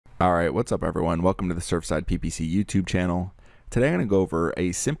All right, what's up everyone? Welcome to the Surfside PPC YouTube channel. Today I'm going to go over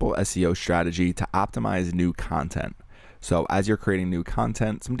a simple SEO strategy to optimize new content. So as you're creating new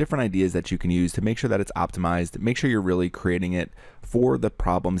content, some different ideas that you can use to make sure that it's optimized, make sure you're really creating it for the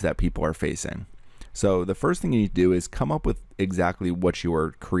problems that people are facing. So the first thing you need to do is come up with exactly what you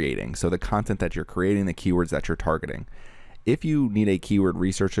are creating. So the content that you're creating, the keywords that you're targeting. If you need a keyword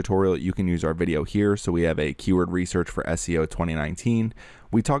research tutorial, you can use our video here. So we have a keyword research for SEO 2019.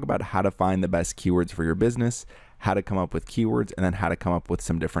 We talk about how to find the best keywords for your business, how to come up with keywords, and then how to come up with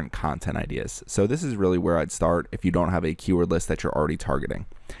some different content ideas. So this is really where I'd start if you don't have a keyword list that you're already targeting.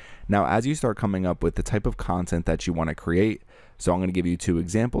 Now, as you start coming up with the type of content that you want to create, so I'm going to give you two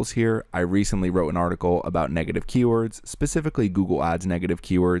examples here. I recently wrote an article about negative keywords, specifically Google Ads negative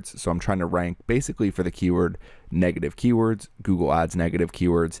keywords. So I'm trying to rank basically for the keyword negative keywords, Google Ads negative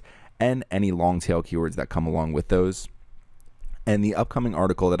keywords, and any long tail keywords that come along with those. And the upcoming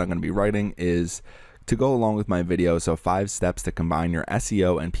article that I'm going to be writing is to go along with my video, so 5 steps to combine your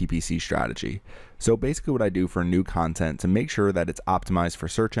SEO and PPC strategy. So basically what I do for new content to make sure that it's optimized for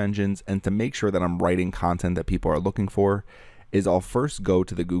search engines and to make sure that I'm writing content that people are looking for is I'll first go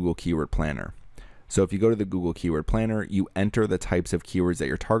to the Google Keyword Planner. So if you go to the Google Keyword Planner, you enter the types of keywords that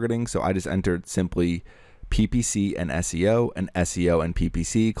you're targeting. So I just entered simply PPC and SEO and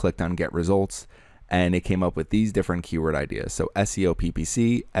PPC, clicked on Get Results, and it came up with these different keyword ideas. So SEO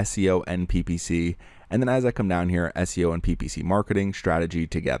PPC, SEO and PPC, and then as I come down here, SEO and PPC marketing strategy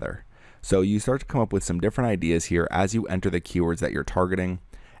together. So you start to come up with some different ideas here as you enter the keywords that you're targeting.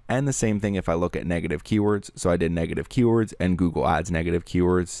 And the same thing if I look at negative keywords. So I did negative keywords and Google Ads negative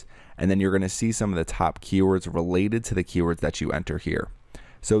keywords. And then you're going to see some of the top keywords related to the keywords that you enter here.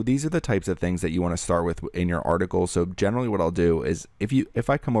 So these are the types of things that you want to start with in your article. So generally what I'll do is if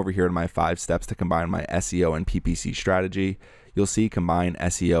I come over here to my 5 steps to combine my SEO and PPC strategy, you'll see combine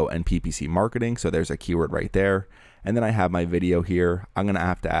SEO and PPC marketing. So there's a keyword right there. And then I have my video here. I'm going to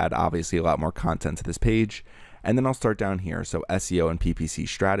have to add obviously a lot more content to this page. And then I'll start down here. So SEO and PPC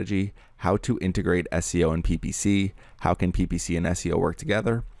strategy, how to integrate SEO and PPC, how can PPC and SEO work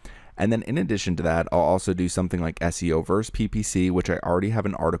together? And then in addition to that, I'll also do something like SEO versus PPC, which I already have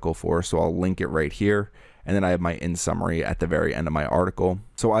an article for. So I'll link it right here. And then I have my in summary at the very end of my article.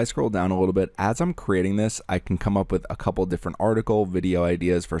 So I scroll down a little bit. As I'm creating this, I can come up with a couple different article video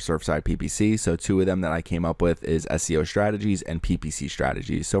ideas for Surfside PPC. So 2 of them that I came up with is SEO strategies and PPC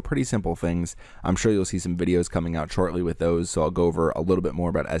strategies. So pretty simple things. I'm sure you'll see some videos coming out shortly with those. So I'll go over a little bit more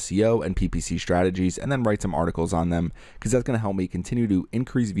about SEO and PPC strategies and then write some articles on them because that's going to help me continue to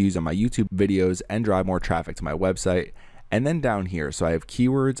increase views on my YouTube videos and drive more traffic to my website. And then down here, so I have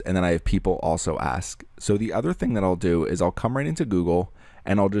keywords and then I have people also ask. So the other thing that I'll do is I'll come right into Google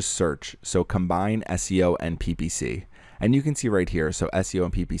and I'll just search. So combine SEO and PPC. And you can see right here, so SEO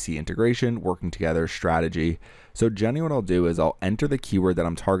and PPC integration, working together, strategy. So generally what I'll do is I'll enter the keyword that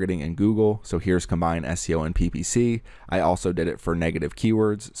I'm targeting in Google. So here's combine SEO and PPC. I also did it for negative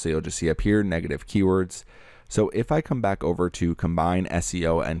keywords. So you'll just see up here, negative keywords. So if I come back over to combine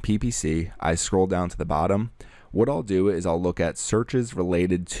SEO and PPC, I scroll down to the bottom. What I'll do is I'll look at searches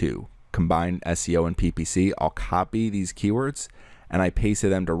related to combine SEO and PPC. I'll copy these keywords and I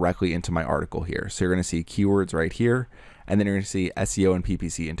pasted them directly into my article here. So you're going to see keywords right here, and then you're going to see SEO and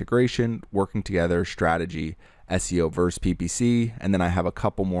PPC integration, working together, strategy, SEO versus PPC, and then I have a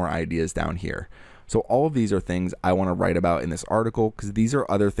couple more ideas down here. So all of these are things I want to write about in this article because these are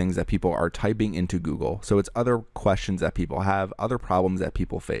other things that people are typing into Google. So it's other questions that people have, other problems that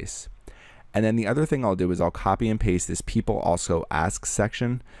people face. And then the other thing I'll do is I'll copy and paste this people also ask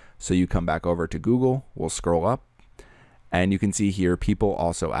section. So you come back over to Google, we'll scroll up and you can see here, people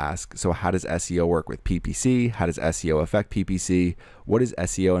also ask. So how does SEO work with PPC? How does SEO affect PPC? What is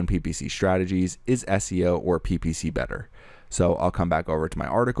SEO and PPC strategies? Is SEO or PPC better? So I'll come back over to my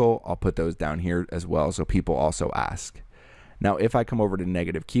article. I'll put those down here as well. So people also ask. Now, if I come over to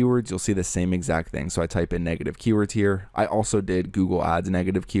negative keywords, you'll see the same exact thing. So I type in negative keywords here. I also did Google Ads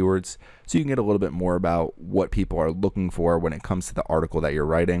negative keywords. So you can get a little bit more about what people are looking for when it comes to the article that you're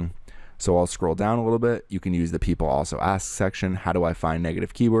writing. So I'll scroll down a little bit. You can use the people also ask section. How do I find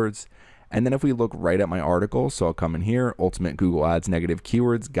negative keywords? And then if we look right at my article, so I'll come in here, Ultimate Google Ads negative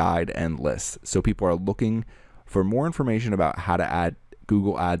keywords guide and list. So people are looking for more information about how to add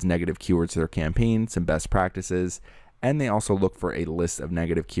Google Ads negative keywords to their campaign, some best practices, and they also look for a list of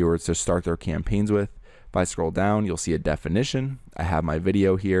negative keywords to start their campaigns with. If I scroll down, you'll see a definition. I have my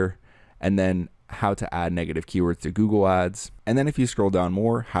video here, and then how to add negative keywords to Google Ads. And then if you scroll down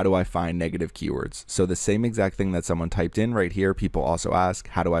more, how do I find negative keywords? So the same exact thing that someone typed in right here, people also ask,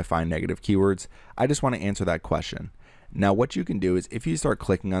 how do I find negative keywords? I just want to answer that question. Now, what you can do is if you start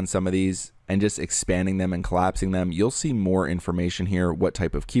clicking on some of these and just expanding them and collapsing them, you'll see more information here. What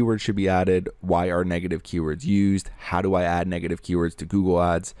type of keywords should be added? Why are negative keywords used? How do I add negative keywords to Google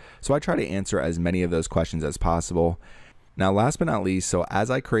Ads? So I try to answer as many of those questions as possible. Now, last but not least, so as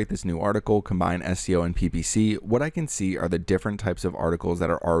I create this new article, combine SEO and PPC, what I can see are the different types of articles that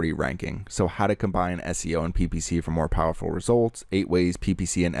are already ranking. So how to combine SEO and PPC for more powerful results, 8 ways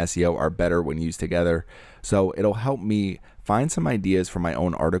PPC and SEO are better when used together. So it'll help me find some ideas for my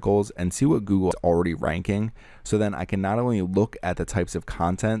own articles and see what Google is already ranking. So then I can not only look at the types of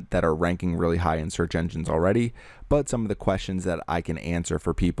content that are ranking really high in search engines already, but some of the questions that I can answer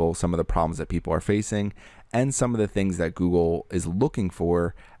for people, some of the problems that people are facing, and some of the things that Google is looking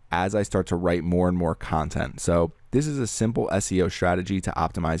for as I start to write more and more content. So this is a simple SEO strategy to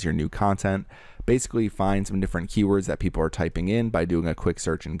optimize your new content. Basically, find some different keywords that people are typing in by doing a quick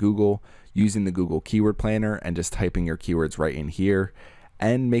search in Google, using the Google Keyword Planner and just typing your keywords right in here,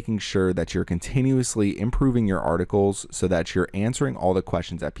 and making sure that you're continuously improving your articles so that you're answering all the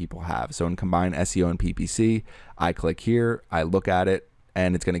questions that people have. So in Combine SEO and PPC, I click here, I look at it,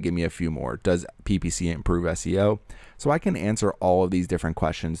 and it's going to give me a few more. Does PPC improve SEO? So I can answer all of these different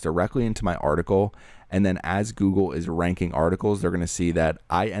questions directly into my article. And then as Google is ranking articles, they're going to see that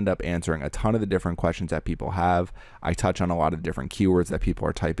I end up answering a ton of the different questions that people have. I touch on a lot of different keywords that people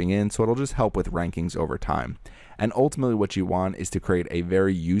are typing in. So it'll just help with rankings over time. And ultimately what you want is to create a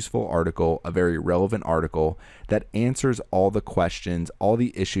very useful article, a very relevant article that answers all the questions, all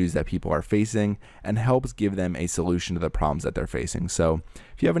the issues that people are facing, and helps give them a solution to the problems that they're facing. So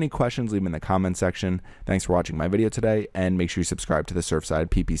if you have any questions, leave them in the comment section. Thanks for watching my video today, and make sure you subscribe to the Surfside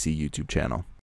PPC YouTube channel.